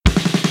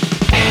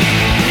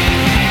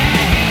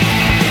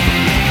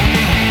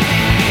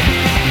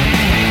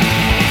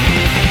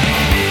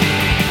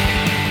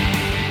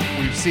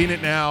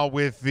now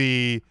with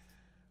the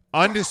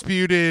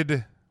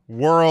undisputed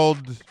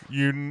World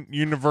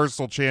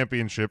Universal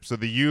Championship, so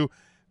the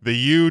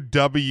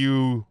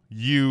UWU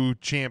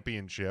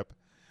Championship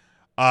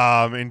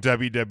in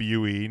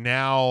WWE.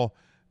 Now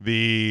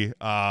the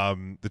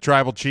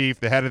Tribal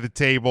Chief, the head of the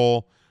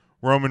table,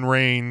 Roman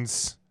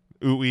Reigns,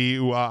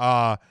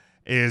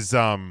 is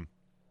now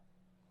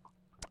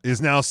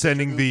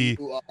sending the.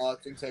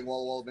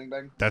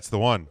 That's the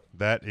one.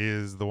 That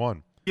is the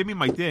one. Give me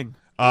my thing.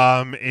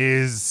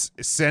 Is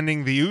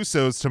sending the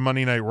Usos to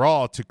Monday Night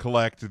Raw to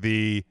collect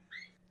the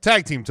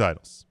tag team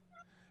titles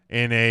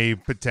in a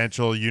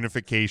potential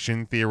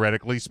unification,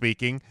 theoretically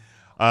speaking,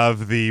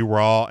 of the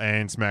Raw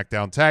and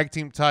SmackDown tag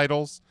team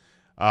titles.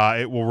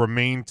 It will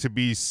remain to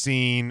be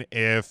seen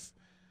if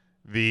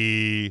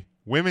the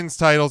women's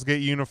titles get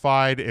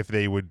unified, if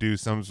they would do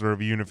some sort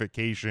of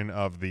unification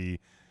of the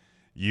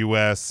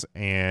U.S.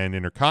 and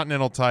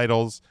Intercontinental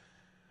titles.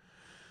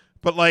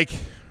 But like,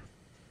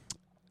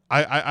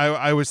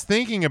 I was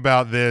thinking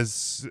about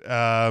this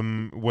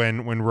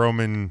when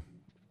Roman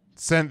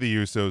sent the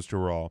Usos to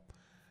Raw.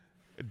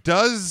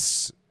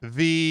 Does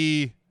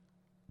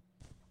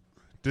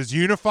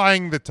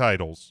unifying the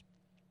titles,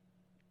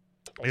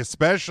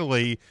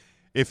 especially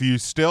if you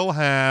still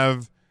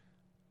have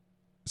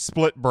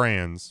split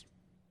brands,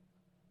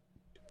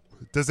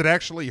 does it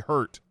actually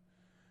hurt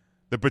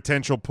the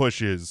potential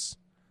pushes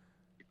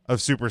of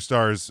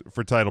superstars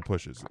for title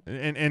pushes?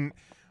 And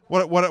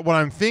what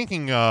I'm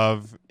thinking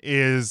of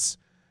is,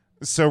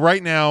 so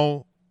right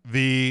now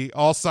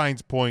all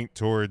signs point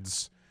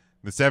towards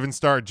the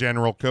 7-star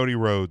general Cody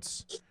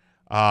Rhodes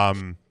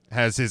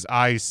has his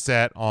eyes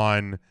set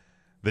on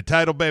the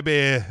title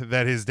baby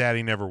that his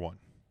daddy never won.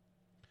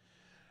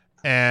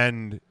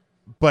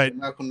 But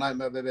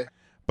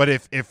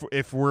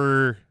if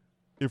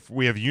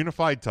we have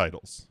unified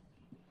titles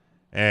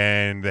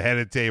and the head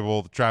of the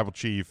table, the Tribal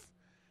Chief,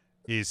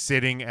 is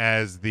sitting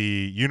as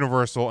the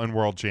Universal and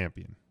World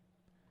Champion,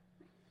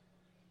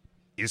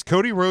 is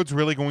Cody Rhodes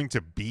really going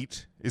to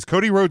beat? Is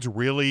Cody Rhodes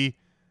really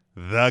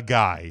the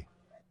guy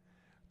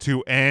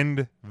to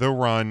end the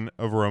run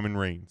of Roman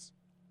Reigns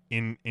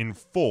in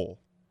full,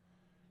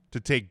 to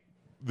take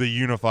the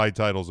unified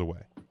titles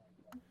away?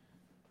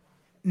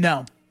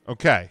 No.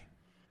 Okay.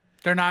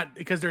 They're not,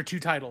 because they're two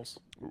titles.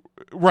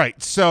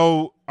 Right.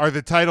 So are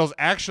the titles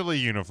actually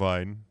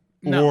unified,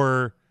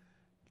 or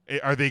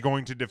are they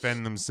going to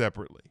defend them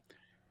separately?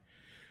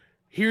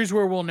 Here's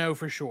where we'll know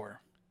for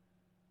sure.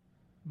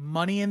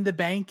 Money in the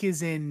Bank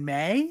is in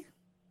May?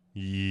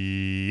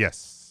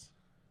 Yes,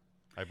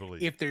 I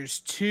believe. If there's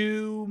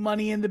 2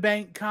 Money in the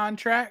Bank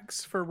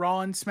contracts for Raw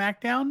and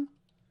SmackDown,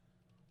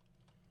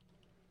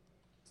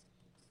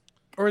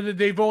 or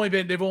they've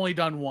only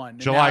done one.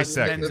 July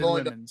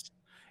 2nd.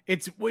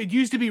 It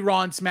used to be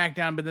Raw and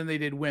SmackDown, but then they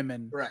did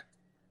women. Correct.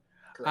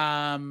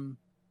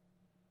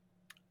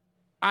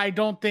 I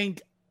don't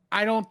think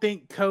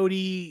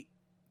Cody,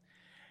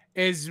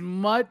 as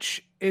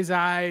much as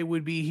I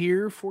would be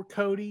here for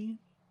Cody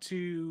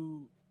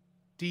to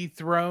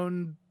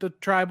dethrone the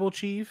Tribal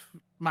Chief,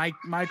 my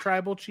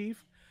Tribal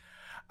Chief.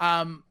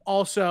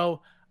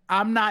 Also,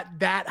 I'm not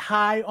that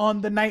high on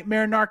the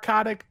Nightmare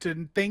Narcotic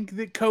to think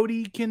that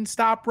Cody can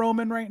stop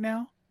Roman right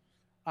now.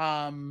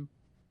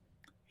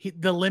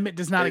 The limit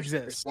does not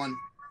exist.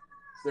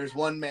 There's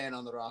one man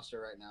on the roster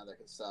right now that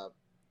can stop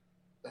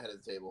the head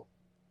of the table.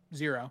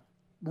 0.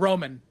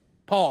 Roman.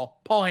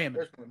 Paul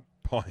Heyman.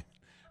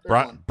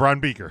 Braun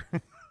Beaker.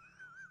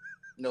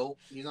 No,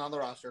 he's not on the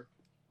roster.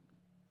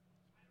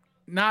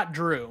 Not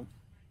Drew.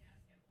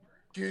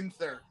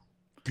 Gunther.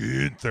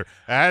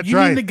 That's you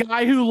right. mean the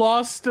guy who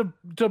lost to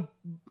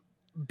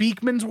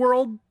Beekman's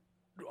World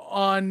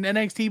on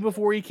NXT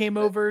before he came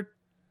over?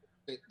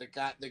 The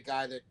guy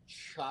that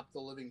chopped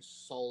the living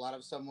soul out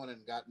of someone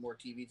and got more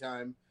TV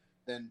time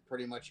than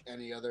pretty much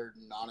any other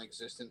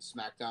non-existent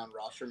SmackDown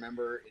roster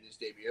member in his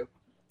debut.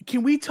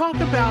 Can we talk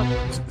about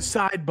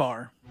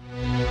sidebar?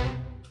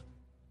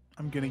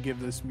 I'm going to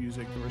give this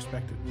music the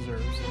respect it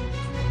deserves.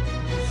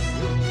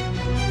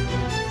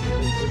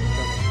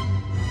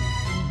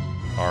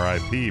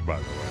 R.I.P., by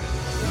the way.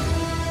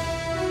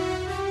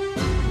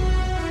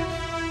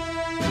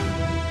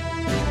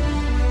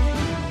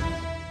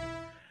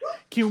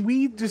 Can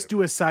we just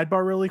do a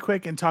sidebar really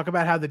quick and talk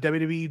about how the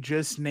WWE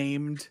just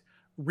renamed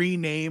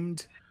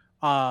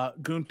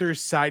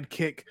Gunther's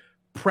sidekick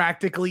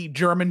practically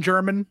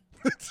German?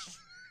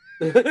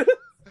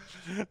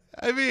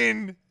 I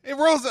mean, it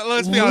rolls.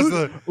 Let's be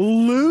honest.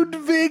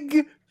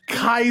 Ludwig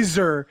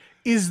Kaiser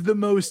is the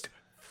most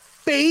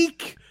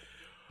fake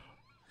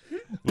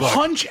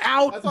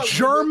punch-out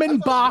German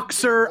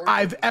boxer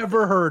I've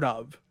ever heard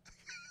of.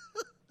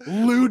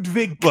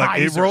 Ludwig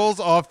Kaiser. It rolls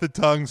off the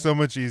tongue so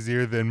much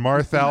easier than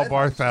Marthal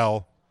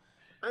Barthel.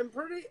 I'm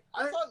pretty.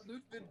 I thought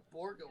Ludwig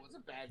Borga was a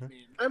bad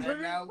name. I'm and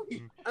pretty- now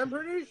I'm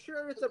pretty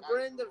sure it's a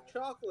brand of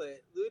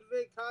chocolate,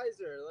 Ludwig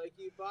Kaiser. Like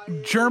you buy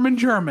it.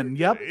 German.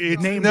 Yep.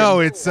 It's Named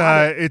no, him. it's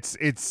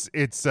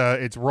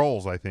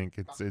rolls. I think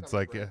it's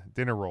like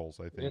dinner rolls.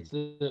 I think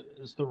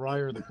It's the Rye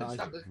or the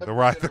Kaiser. the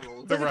right.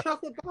 It's like a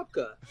chocolate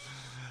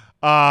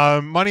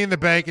babka. Money in the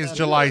Bank is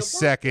July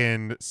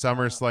 2nd.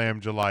 SummerSlam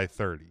July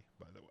 30.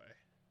 By the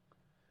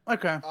way.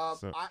 Okay.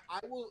 So- I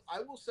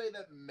will say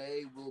that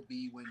May will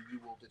be when you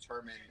will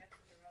determine,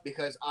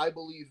 because I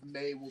believe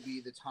May will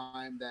be the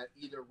time that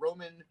either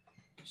Roman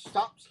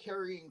stops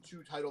carrying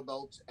 2 title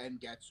belts and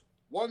gets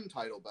 1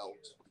 title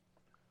belt,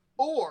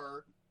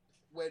 or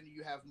when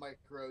you have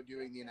Micro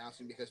doing the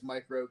announcing, because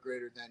Micro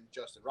greater than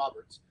Justin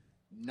Roberts,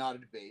 not a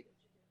debate.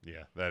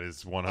 Yeah, that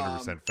is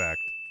 100% fact.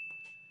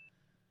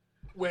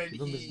 When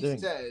Give him his he ding.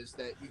 says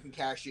that you can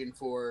cash in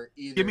for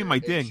either Give me my a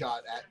ding.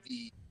 shot at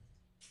the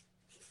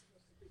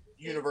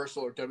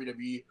Universal or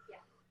WWE,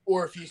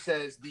 or if he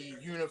says the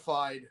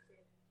unified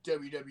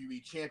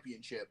WWE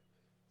Championship,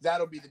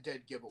 that'll be the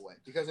dead giveaway.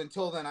 Because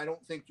until then, I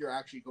don't think you're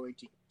actually going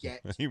to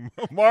get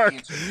Mark,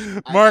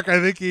 answers. I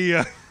think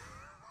he.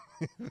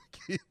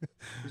 He's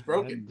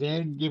broken. And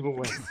then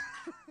giveaway.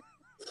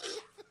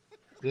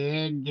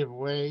 Then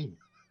giveaway.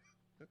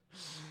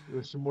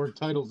 There's some more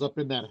titles up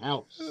in that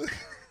house.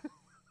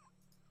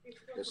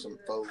 There's some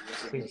foes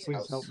in Please, this please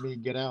house. help me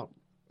get out.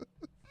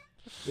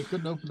 They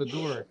couldn't open the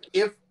door.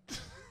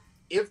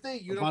 If they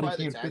body unify the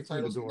can't tag fit through the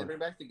titles and they door. bring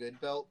back the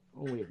good belt,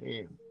 Holy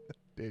ham.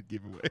 Dead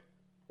giveaway.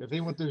 If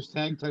they want those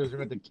tag titles,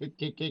 they're going to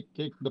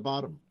kick the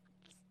bottom.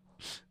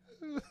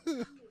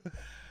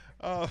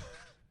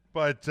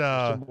 But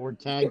Some more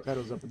tag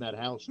titles up in that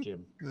house,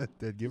 Jim. that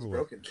dead he's giveaway.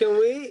 broken. Can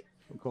we?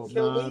 We'll call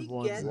Can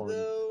we get 911.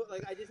 though?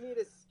 Like, I just need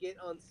a skit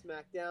on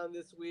SmackDown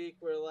this week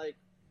where like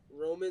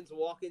Roman's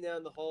walking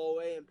down the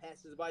hallway and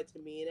passes by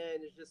Tamina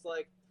and it's just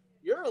like,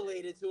 "You're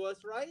related to us,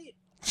 right?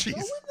 Go Jeez.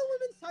 win the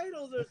women's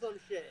titles or some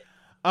shit."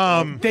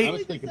 They- I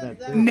was thinking that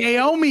too.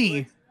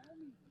 Naomi.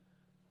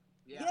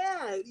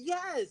 Yeah,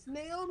 yes.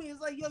 Naomi is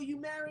like, "Yo, you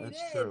married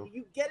That's in. true.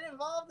 You get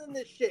involved in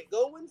this shit.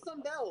 Go win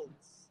some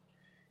belts."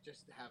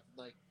 Just to have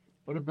like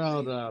What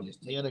about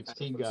just the take NXT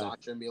title from guy?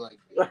 Sasha and be like,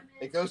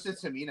 it goes to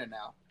Tamina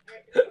now.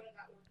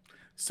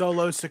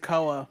 Solo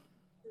Sikoa.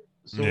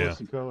 Solo Yeah.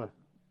 Sikoa.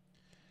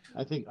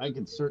 I think I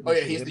can Oh certainly.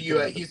 yeah, see he's him the come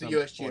up US at he's the some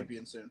US point.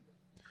 champion soon.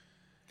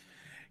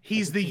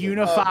 He's the see that.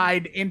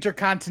 unified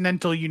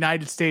Intercontinental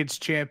United States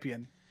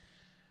champion.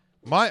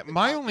 My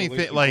only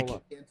Alicia thing, like,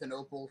 Cola.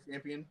 Antinople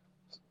champion.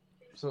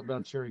 Something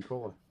about Cherry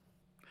Cola.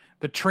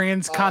 The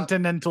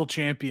transcontinental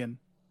champion.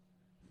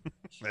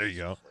 There you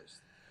go. Jesus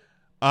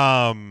Christ.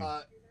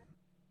 um,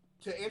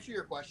 To answer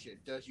your question,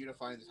 does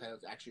unifying the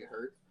titles actually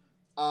hurt?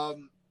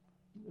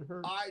 It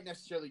hurt. I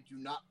necessarily do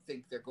not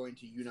think they're going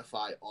to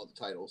unify all the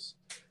titles.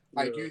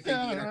 I do think the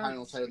Yeah.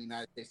 Intercontinental title and the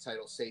United States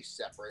title stay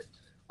separate.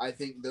 I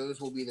think those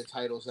will be the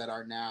titles that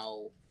are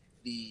now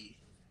the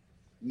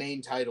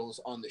main titles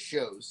on the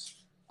shows,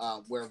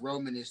 where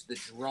Roman is the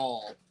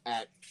draw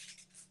at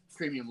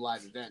premium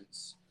live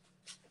events.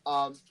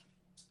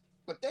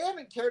 But they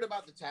haven't cared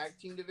about the tag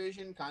team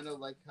division, kind of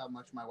like how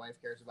much my wife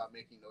cares about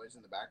making noise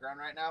in the background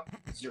right now.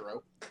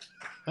 0.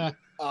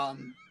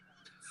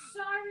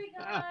 Sorry,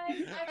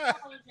 guys. I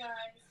apologize.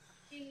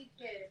 Being a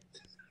kid.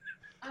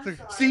 I'm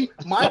sorry. See,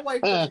 my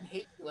wife doesn't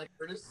hate you like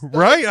Ernest does.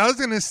 right? I was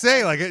gonna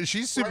say, like,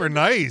 she's super Right?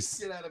 nice.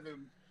 Get out of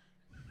him.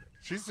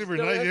 She's super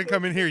No, nice. You that's didn't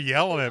come in here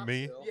yelling at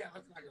me. Yeah,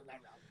 let's not go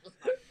that route. Let's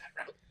not go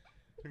that route.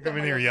 You come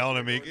in here yelling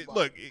at me.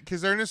 Look,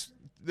 because Ernest,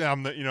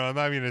 I'm not even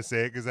gonna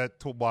say it because that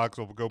toolbox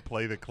will go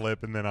play the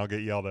clip and then I'll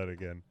get yelled at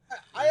again.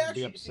 I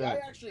Be actually, see, I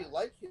upset. actually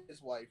like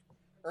his wife.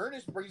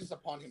 Ernest brings this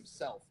upon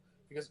himself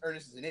because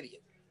Ernest is an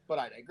idiot. But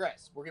I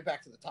digress. We'll get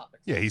back to the topic.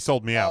 Yeah, he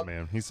sold me out,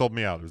 man. He sold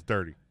me out. It was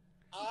dirty.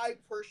 I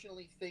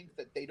personally think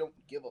that they don't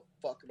give a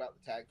fuck about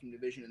the tag team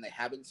division, and they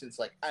haven't since,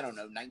 like, I don't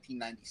know,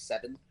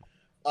 1997.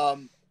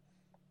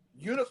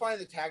 Unifying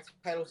the tag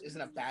titles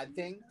isn't a bad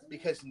thing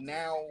because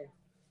now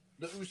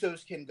the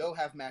Usos can go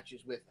have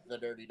matches with the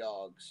Dirty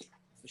Dogs,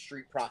 the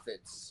Street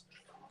Profits,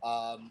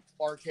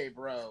 RK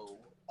Bro,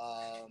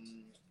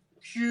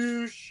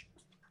 Shush,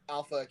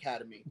 Alpha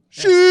Academy.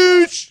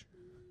 Shoosh.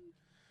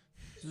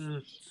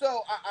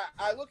 So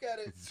I look at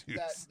it Zeus.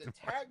 that the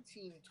tag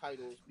team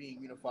titles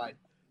being unified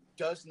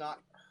does not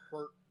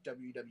hurt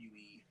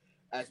WWE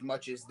as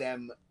much as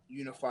them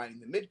unifying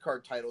the mid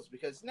card titles,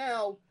 because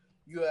now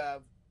you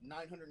have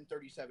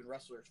 937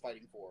 wrestlers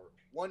fighting for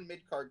one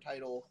mid card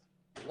title,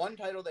 one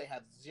title they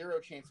have zero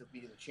chance of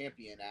beating the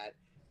champion at,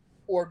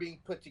 or being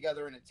put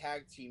together in a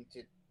tag team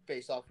to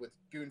face off with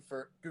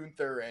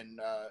Gunther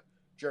and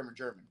German.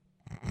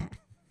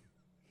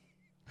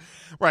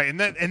 Right, and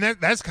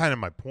that's kind of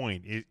my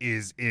point.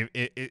 Is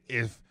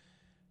if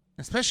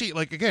especially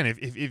like again,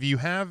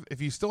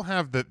 if you still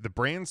have the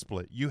brand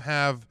split, you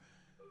have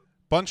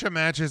bunch of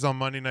matches on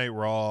Monday Night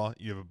Raw.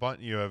 You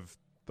have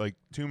like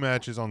 2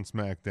 matches on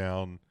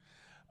SmackDown.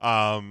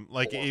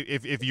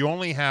 If you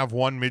only have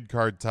one mid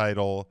card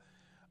title,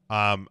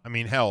 I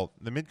mean hell,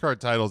 the mid card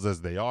titles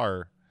as they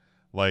are,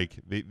 Like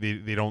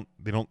they don't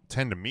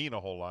tend to mean a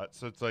whole lot.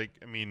 So it's like,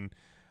 I mean,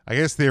 I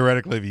guess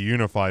theoretically if you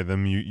unify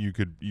them, you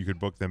could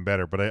book them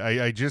better. But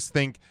I just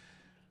think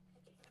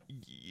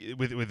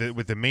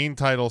with the main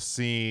title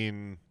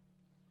scene,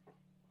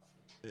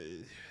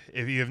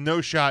 if you have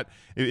no shot,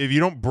 if you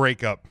don't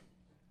break up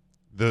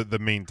the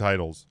main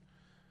titles,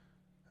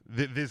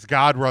 this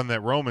God run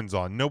that Roman's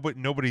on,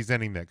 nobody's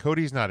ending that.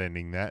 Cody's not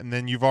ending that, and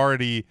then you've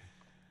already,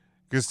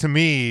 because to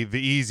me the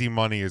easy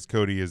money is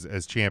Cody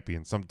as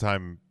champion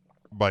sometime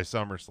by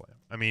SummerSlam.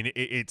 I mean,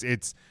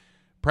 it's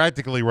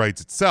practically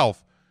writes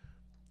itself,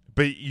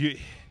 but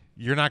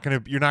you're not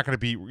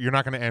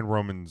gonna end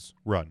Roman's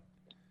run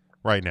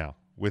right now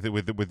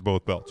with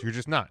both belts. You're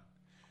just not.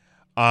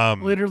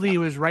 Literally, it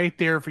was right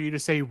there for you to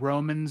say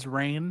Roman's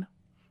reign,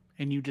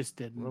 and you just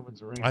didn't.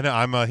 Roman's reign. I know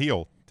I'm a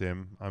heel,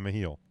 Tim. I'm a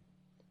heel.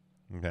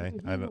 Okay,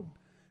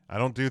 I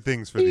don't do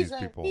things for these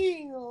people.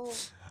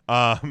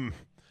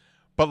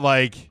 But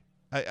like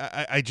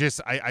I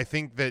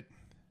think that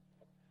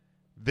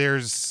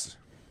there's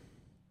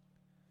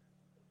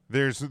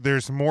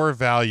more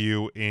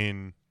value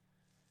in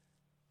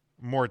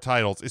more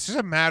titles. It's just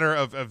a matter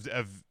of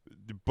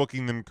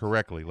booking them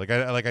correctly.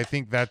 I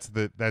think that's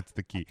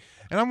the key.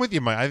 And I'm with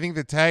you, Mike. I think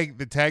the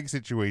tag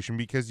situation,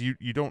 because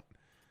you don't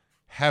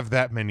have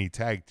that many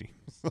tag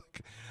teams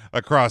like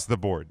across the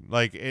board.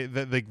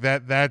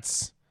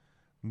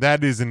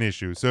 That is an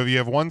issue. So if you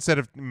have one set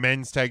of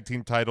men's tag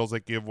team titles,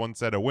 like you have one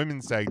set of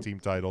women's tag team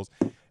titles,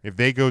 if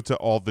they go to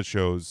all the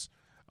shows,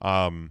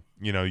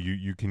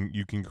 you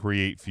can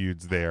create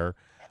feuds there.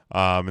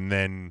 And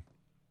then,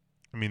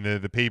 I mean,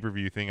 the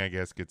pay-per-view thing, I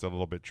guess, gets a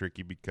little bit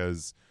tricky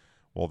because,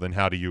 well, then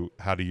how do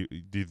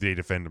they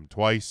defend them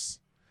twice?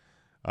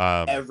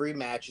 Every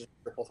match is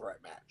a triple threat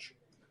match.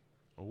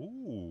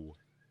 Ooh.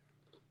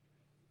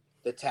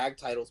 The tag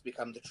titles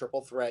become the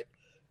triple threat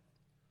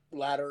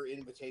ladder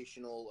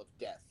invitational of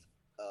death.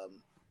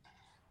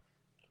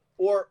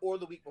 Or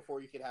the week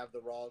before, you could have the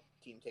Raw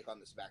team take on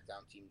the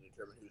SmackDown team to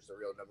determine who's the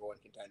real number one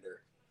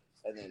contender,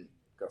 and then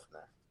go from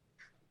there.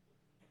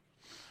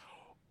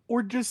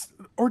 Or just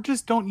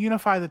don't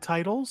unify the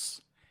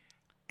titles,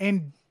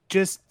 and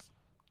just,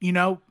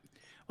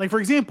 like, for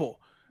example,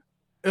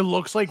 it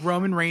looks like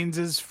Roman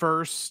Reigns'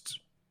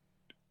 first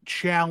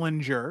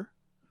challenger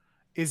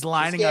is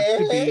lining up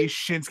to be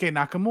Shinsuke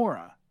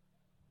Nakamura.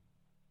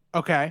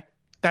 Okay,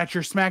 that's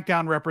your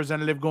SmackDown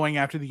representative going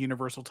after the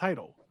Universal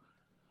title.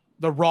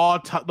 The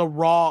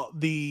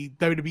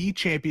WWE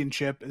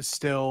Championship is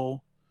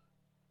still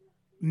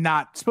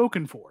not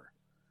spoken for.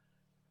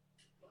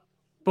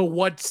 But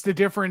what's the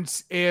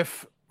difference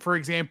if, for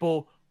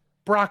example,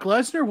 Brock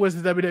Lesnar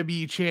was the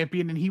WWE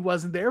champion and he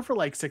wasn't there for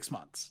like 6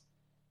 months?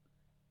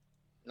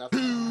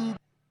 Nothing.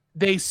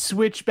 They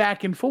switch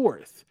back and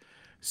forth.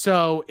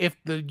 So if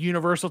the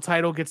Universal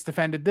title gets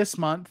defended this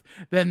month,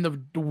 then the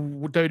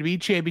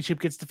WWE Championship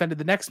gets defended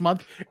the next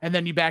month, and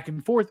then you back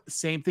and forth.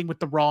 Same thing with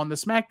the Raw and the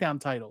SmackDown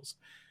titles.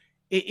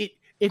 If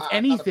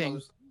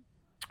anything,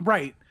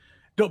 right.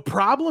 The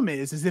problem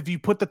is if you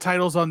put the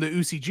titles on the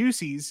Oosey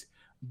Juicies,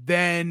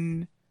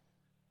 then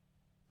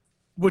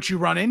what you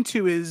run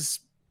into is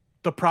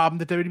the problem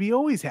that WWE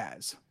always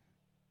has.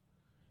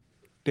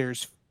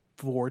 There's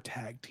 4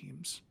 tag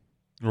teams.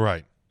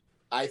 Right.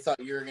 I thought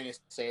you were going to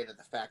say that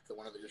the fact that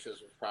one of the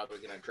Usos was probably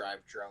going to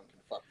drive drunk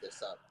and fuck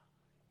this up.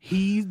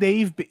 He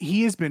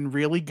has been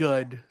really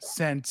good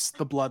since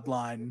the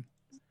Bloodline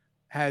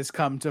has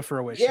come to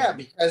fruition. Yeah,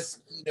 because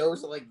he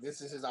knows that, like, this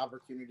is his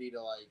opportunity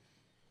to, like,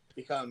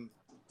 become,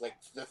 like,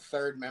 the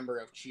 3rd member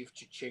of Chief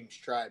Cha-Ching's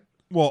tribe.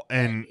 Well,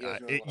 and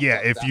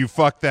if you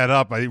fuck that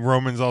up, I think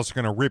Roman's also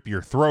going to rip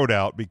your throat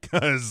out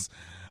because,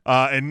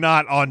 and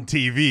not on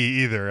TV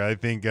either. I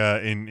think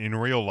in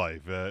real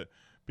life,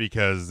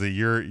 because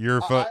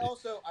you're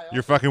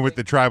fucking with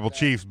the tribal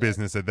chiefs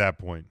business at that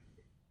point.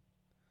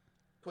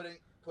 Putting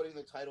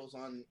the titles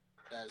on,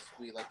 as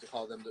we like to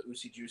call them, the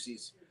Oosey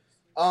Juicies.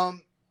 I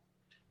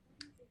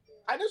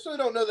necessarily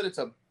don't know that it's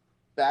a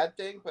bad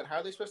thing, but how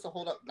are they supposed to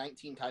hold up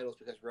 19 titles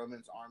because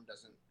Roman's arm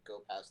doesn't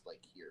go past like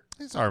here?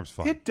 His arm's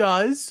fine. It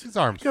does. His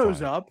arm goes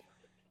fine. up.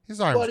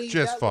 His arm's Buddy,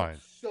 just that fine.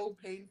 looked so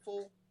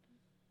painful.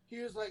 He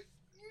was like,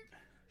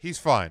 He's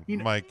fine,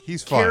 Mike.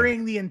 He's fine.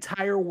 Carrying the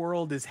entire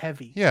world is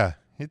heavy. Yeah,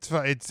 it's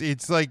fine.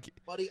 It's like,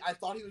 buddy, I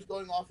thought he was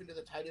going off into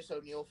the Titus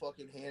O'Neil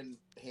fucking hand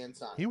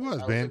sign. He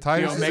was, I man. like,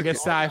 Titus The is a Omega good-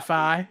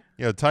 Sci-Fi.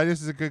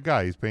 Titus is a good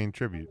guy. He's paying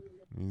tribute.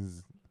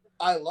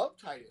 I love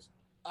Titus.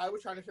 I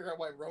was trying to figure out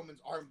why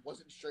Roman's arm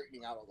wasn't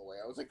straightening out all the way.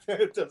 I was like,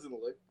 that doesn't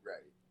look right.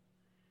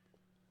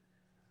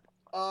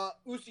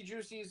 Oosey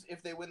Juicies,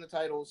 if they win the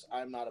titles,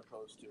 I'm not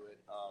opposed to it.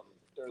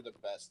 They're the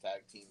best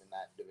tag team in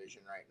that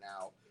division right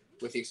now,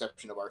 with the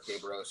exception of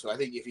RK Bro. So I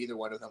think if either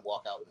one of them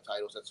walk out with the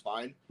titles, that's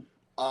fine.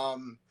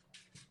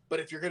 But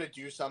if you're going to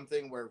do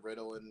something where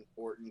Riddle and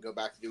Orton go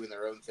back to doing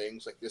their own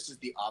things, like this is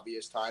the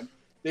obvious time.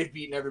 They've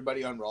beaten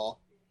everybody on Raw.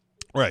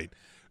 Right.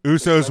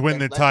 Usos Let win them-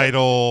 the let them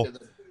title. do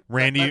the-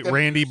 Randy let them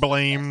Randy do some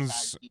blames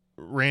best tag team.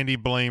 Randy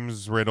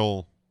blames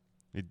Riddle.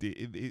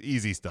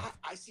 Easy stuff.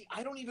 I see.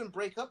 I don't even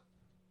break up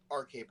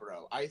RK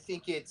Bro. I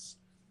think it's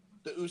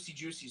the Usi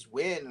Juicies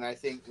win, and I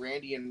think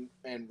Randy and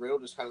Riddle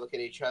just kind of look at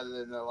each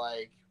other and they're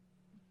like,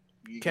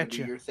 "You can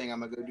do your thing, I'm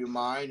gonna go do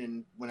mine,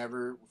 and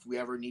if we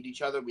ever need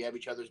each other, we have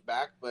each other's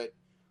back. But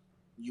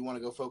you want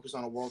to go focus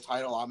on a world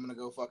title, I'm gonna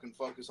go fucking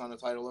focus on a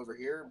title over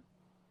here,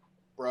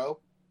 bro."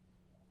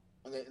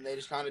 And they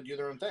just kind of do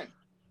their own thing.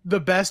 The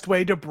best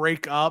way to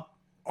break up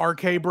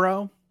RK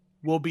Bro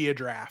will be a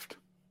draft.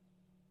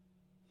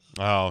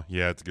 Oh,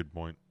 yeah, it's a good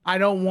point. I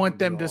don't want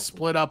them to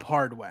split up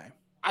hard way.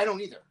 I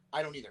don't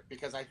either,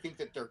 because I think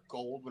that they're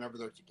gold whenever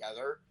they're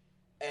together,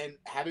 and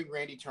having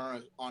Randy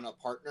turn on a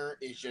partner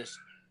is just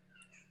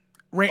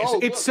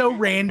it's so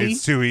Randy.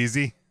 It's too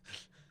easy.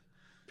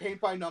 Paint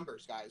by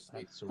numbers, guys.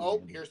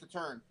 Here's the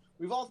turn.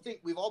 We've all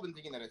been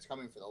thinking that it's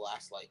coming for the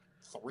last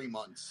 3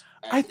 months.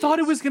 I thought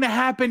it was going to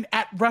happen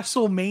at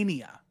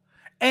WrestleMania,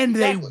 and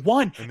they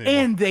won.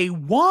 They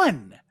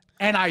won.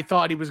 And I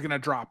thought he was going to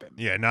drop him.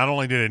 Yeah, not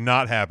only did it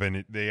not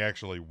happen, they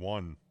actually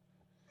won.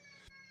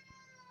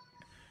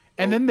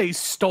 And then they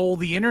stole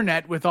the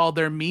internet with all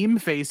their meme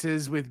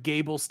faces with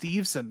Gable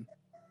Steveson.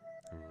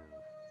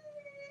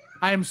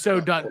 I am so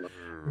done.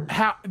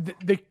 How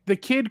the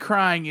kid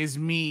crying is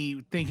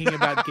me thinking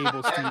about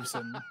Gable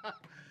Steveson.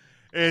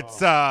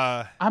 It's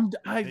yeah,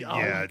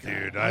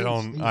 dude.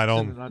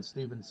 Not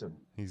Stevenson.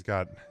 He's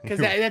got because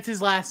that's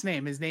his last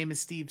name. His name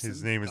is Steveson.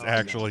 His name is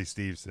actually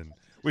Steveson,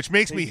 which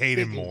makes me hate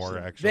him more.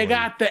 Actually, they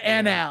got the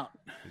N out.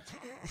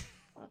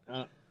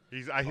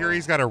 I hear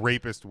he's got a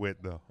rapist wit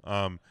though.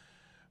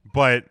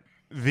 But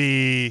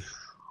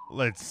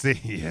let's see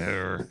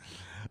here.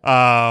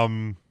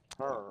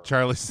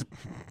 Charlie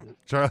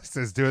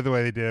says, do it the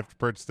way they did after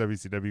purchase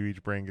WCW.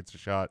 Each brand gets a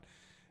shot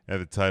at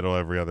the title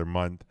every other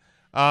month.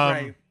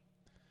 Right.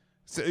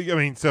 So, I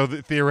mean,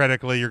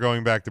 theoretically, you're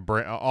going back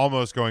to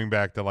almost going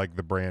back to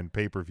the brand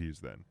pay-per-views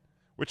then,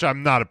 which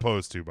I'm not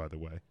opposed to, by the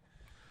way.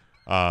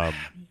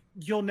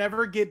 You'll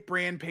never get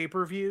brand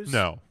pay-per-views.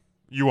 No,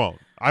 you won't.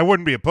 I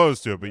wouldn't be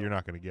opposed to it, but you're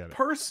not going to get it.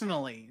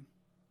 Personally,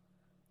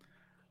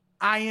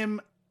 I am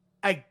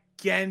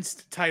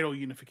against title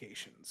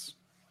unifications.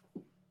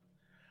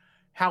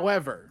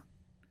 However,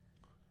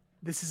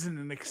 this is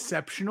an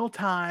exceptional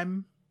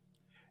time,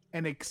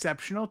 and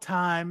exceptional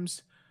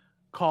times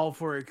call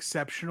for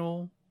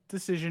exceptional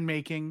decision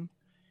making,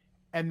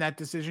 and that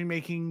decision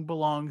making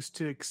belongs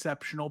to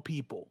exceptional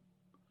people.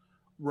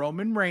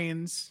 Roman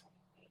Reigns,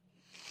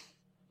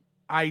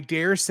 I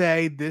dare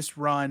say this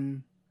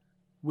run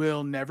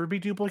will never be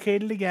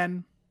duplicated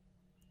again.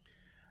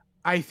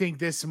 I think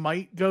this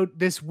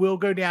will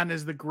go down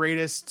as the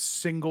greatest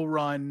single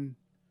run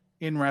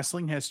in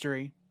wrestling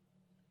history.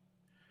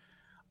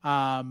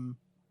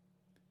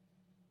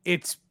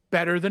 It's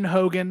better than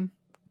Hogan.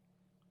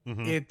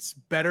 Mm-hmm. It's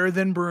better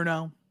than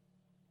Bruno.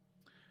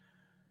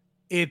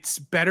 It's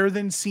better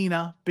than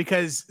Cena,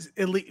 because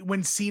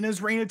when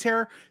Cena's reign of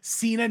terror,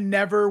 Cena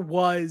never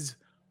was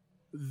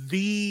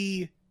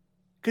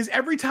because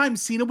every time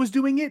Cena was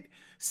doing it,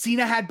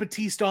 Cena had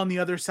Batista on the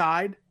other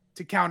side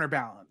to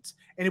counterbalance.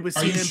 And it was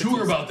Cena. Are you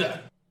sure about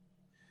that?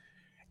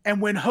 And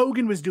when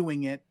Hogan was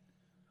doing it,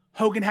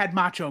 Hogan had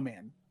Macho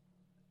Man.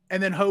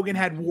 And then Hogan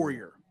had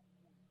Warrior.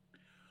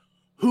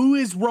 Who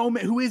is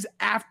Roman? Who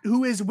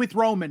is with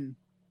Roman?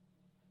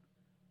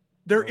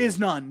 There is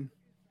none.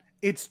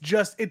 It's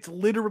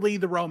literally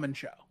the Roman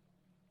show.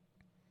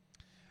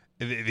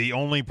 The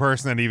only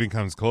person that even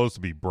comes close to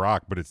be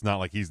Brock, but it's not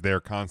like he's there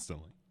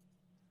constantly.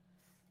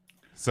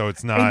 So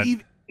it's not.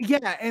 And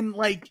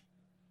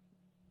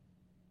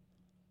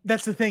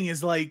that's the thing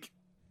is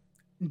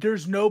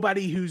there's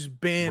nobody who's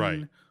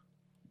been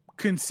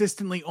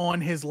consistently on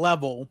his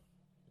level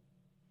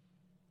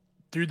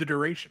through the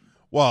duration.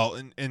 Well,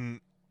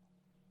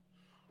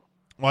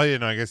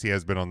 I guess he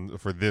has been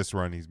for this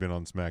run. He's been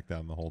on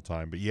SmackDown the whole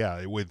time. But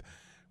yeah,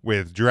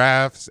 with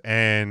drafts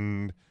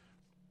and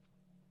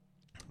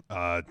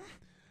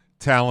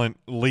talent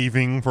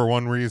leaving for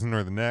one reason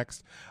or the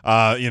next,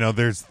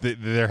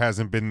 there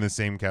hasn't been the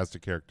same cast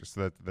of characters.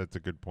 So that's a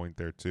good point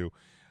there too.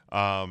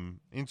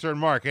 Intern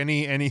Mark,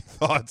 any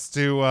thoughts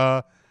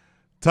to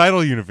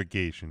title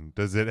unification?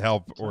 Does it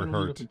help or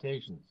hurt?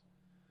 Unifications.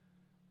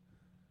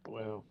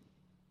 Well,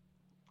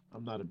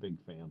 I'm not a big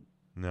fan.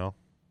 No.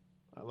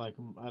 I like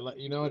them.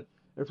 You know what?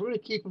 If we're going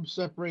to keep them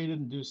separated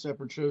and do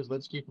separate shows,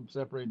 let's keep them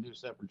separated and do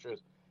separate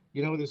shows.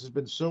 You know, this has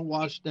been so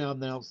washed down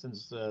now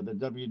since the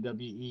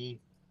WWE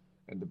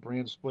and the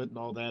brand split and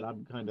all that.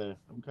 I'm kind of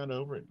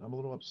over it. I'm a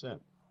little upset.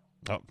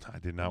 Oh, I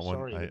did not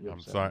want. I'm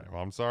sorry.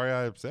 Well, I'm sorry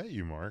I upset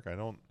you, Mark.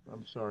 I'm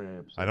sorry I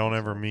upset. I don't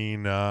ever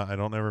mean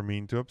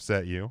to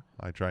upset you.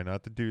 I try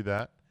not to do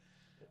that.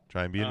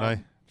 Try and be nice.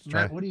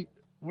 Matt,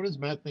 what does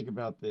Matt think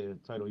about the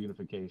title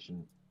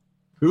unification?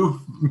 Who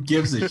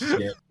gives a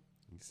shit?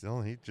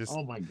 He just.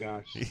 Oh my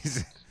gosh.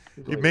 He's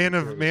a man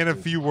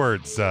of few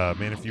words.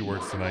 Man of few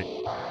words tonight.